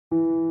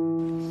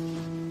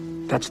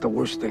That's the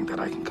worst thing that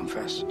I can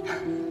confess.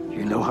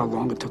 You know how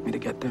long it took me to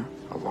get there?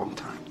 A long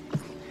time.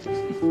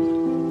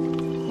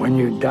 When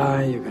you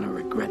die, you're gonna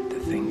regret the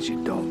things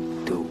you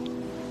don't do.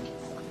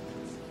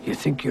 You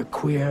think you're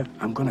queer?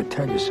 I'm gonna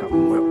tell you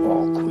something. We're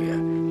all queer.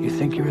 You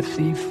think you're a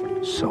thief?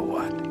 So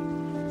what?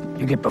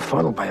 You get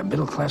befuddled by a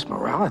middle-class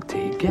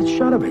morality, get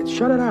shut of it.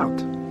 Shut it out.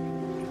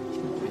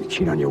 You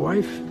cheat on your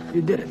wife?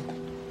 You did it.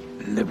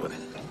 Live with it.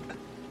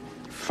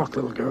 Fuck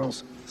little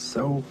girls?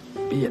 So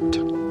be it.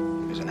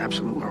 There's an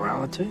absolute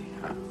morality?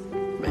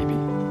 Maybe.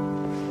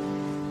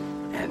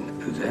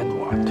 And then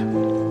what?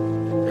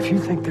 If you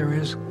think there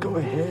is, go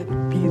ahead,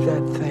 be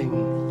that thing.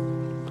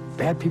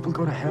 Bad people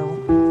go to hell?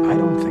 I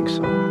don't think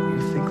so.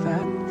 You think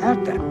that?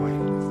 Act that way.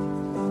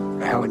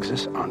 Hell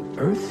exists on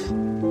earth?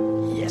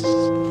 Yes.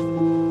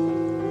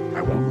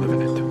 I won't live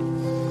in it.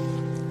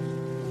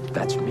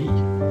 That's me.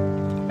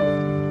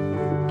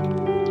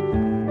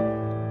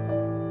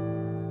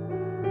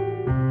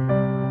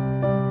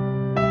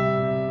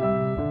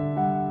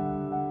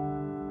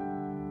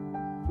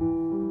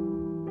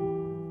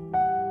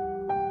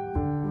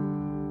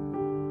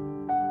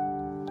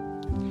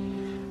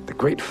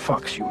 Great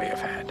fucks you may have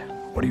had.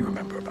 What do you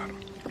remember about them?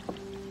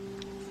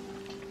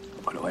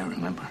 What do I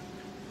remember?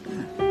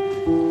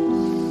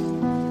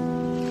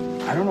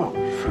 I don't know.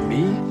 For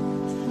me,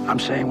 I'm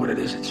saying what it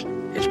is.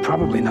 It's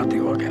probably not the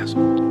orgasm.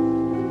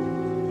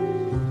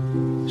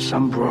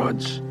 Some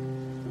broad's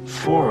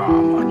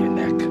forearm on your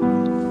neck.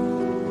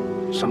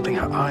 Something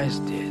her eyes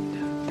did.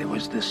 There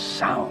was this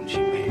sound she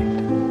made.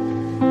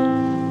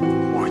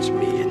 Or it's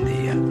me in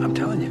the... I'm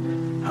telling you,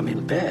 I'm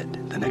in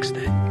bed the next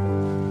day.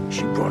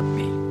 She brought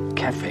me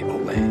cafe au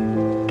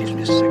lait, gives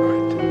me a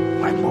cigarette.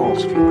 My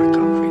balls feel like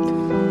concrete.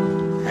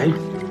 Hey?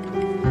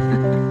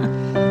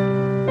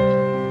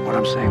 What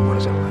I'm saying, what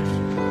is our life?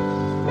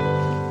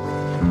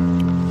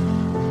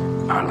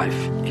 Our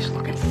life is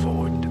looking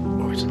forward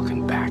or it's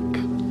looking back.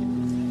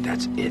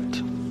 That's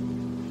it.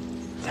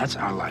 That's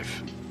our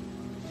life.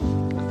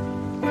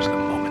 There's the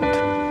moment.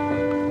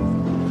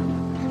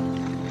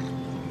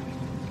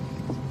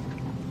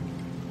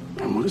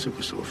 And what is it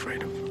we're so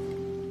afraid of?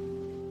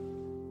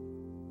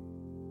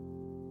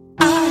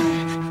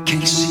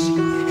 Can't see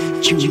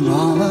you,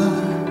 mama,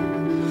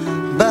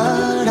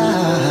 but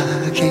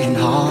I can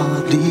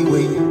hardly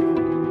wait.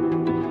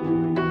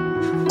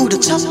 Ooh, to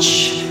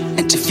touch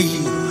and to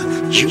feel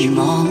you,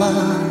 mama.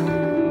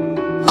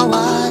 Oh,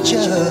 I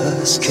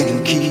just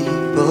can't keep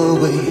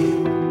away.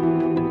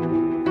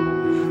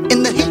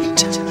 In the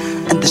heat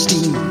and the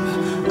steam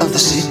of the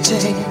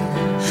city,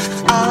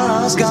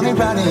 I've got me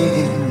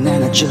running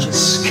and I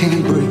just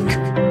can't break.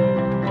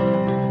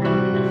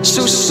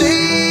 So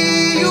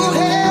say you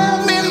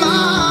help me,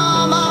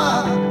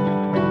 mama,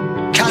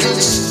 'cause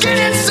it's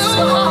getting so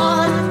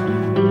hard.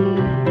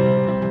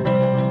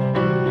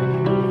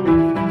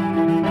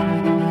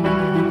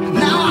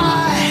 Now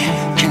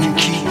I can't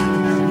keep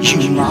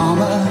you,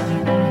 mama,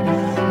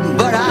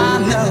 but I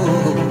know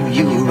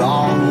you're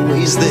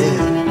always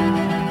there.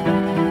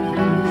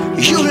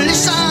 You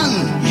listen,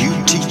 you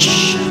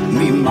teach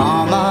me,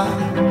 mama,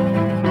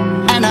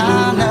 and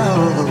I know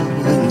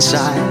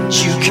inside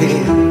you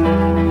care.